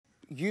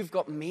You've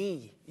got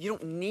me. You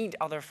don't need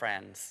other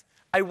friends.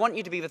 I want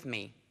you to be with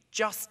me.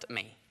 Just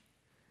me.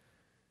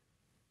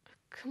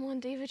 Come on,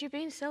 David, you're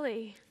being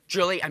silly.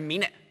 Julie, I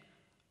mean it.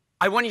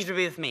 I want you to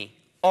be with me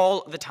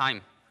all the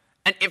time.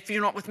 And if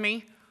you're not with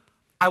me,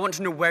 I want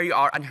to know where you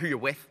are and who you're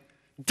with.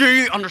 Do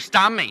you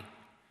understand me?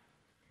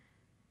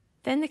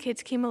 Then the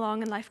kids came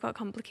along and life got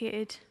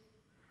complicated.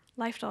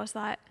 Life does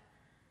that.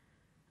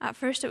 At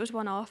first it was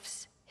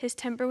one-offs. His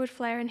temper would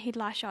flare and he'd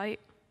lash out.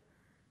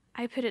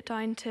 I put it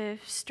down to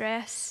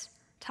stress,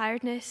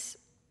 tiredness.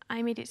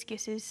 I made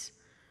excuses.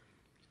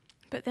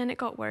 But then it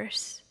got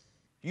worse.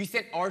 You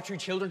sent our two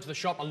children to the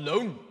shop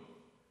alone?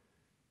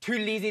 Too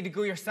lazy to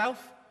go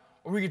yourself?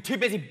 Or were you too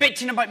busy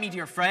bitching about me to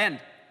your friend?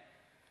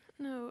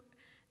 No,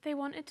 they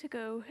wanted to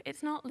go.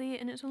 It's not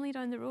late and it's only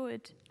down the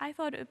road. I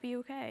thought it would be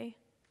okay.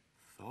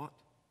 Thought?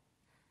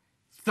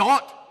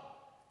 Thought?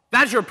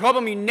 That's your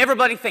problem. You never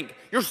bloody think.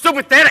 You're so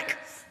pathetic.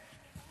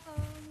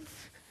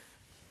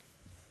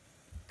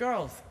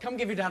 Girls, come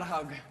give your dad a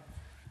hug.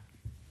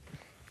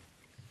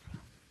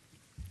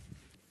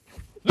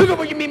 Look at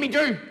what you made me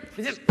do.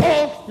 This is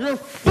all your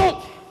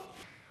fault.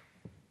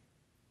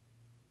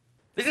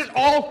 This is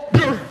all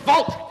your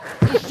fault.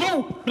 You're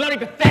so bloody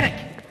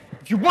pathetic.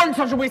 If you weren't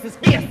such a waste of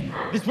space,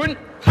 this wouldn't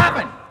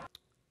happen.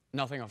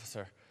 Nothing,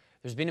 officer.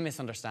 There's been a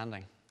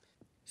misunderstanding.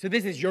 So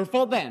this is your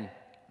fault then?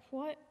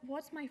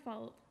 What's my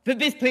fault? That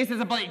this place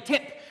is a bloody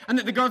tip, and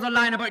that the girls are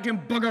lying about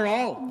doing bugger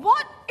all.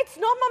 What? It's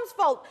not Mum's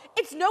fault.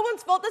 It's no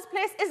one's fault. This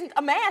place isn't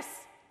a mess.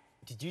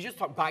 Did you just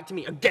talk back to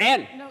me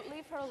again? No,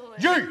 leave her alone.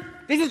 You!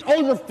 This is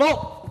all your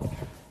fault!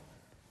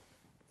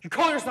 You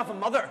call yourself a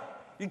mother.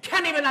 You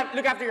can't even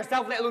look after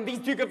yourself, let alone these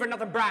two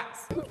good-for-nothing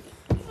brats. Leave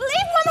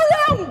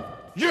Mum alone!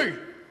 You!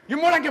 You're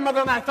more like your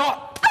mother than I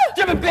thought.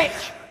 Stupid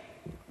bitch!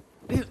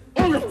 This is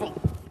all your fault.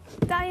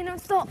 Daddy, no,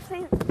 stop,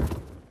 please.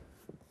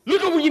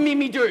 Look at what you made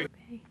me do!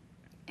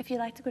 If you'd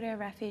like to go to a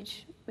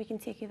refuge, we can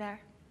take you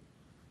there.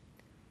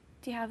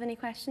 Do you have any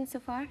questions so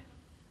far?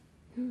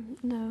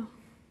 No.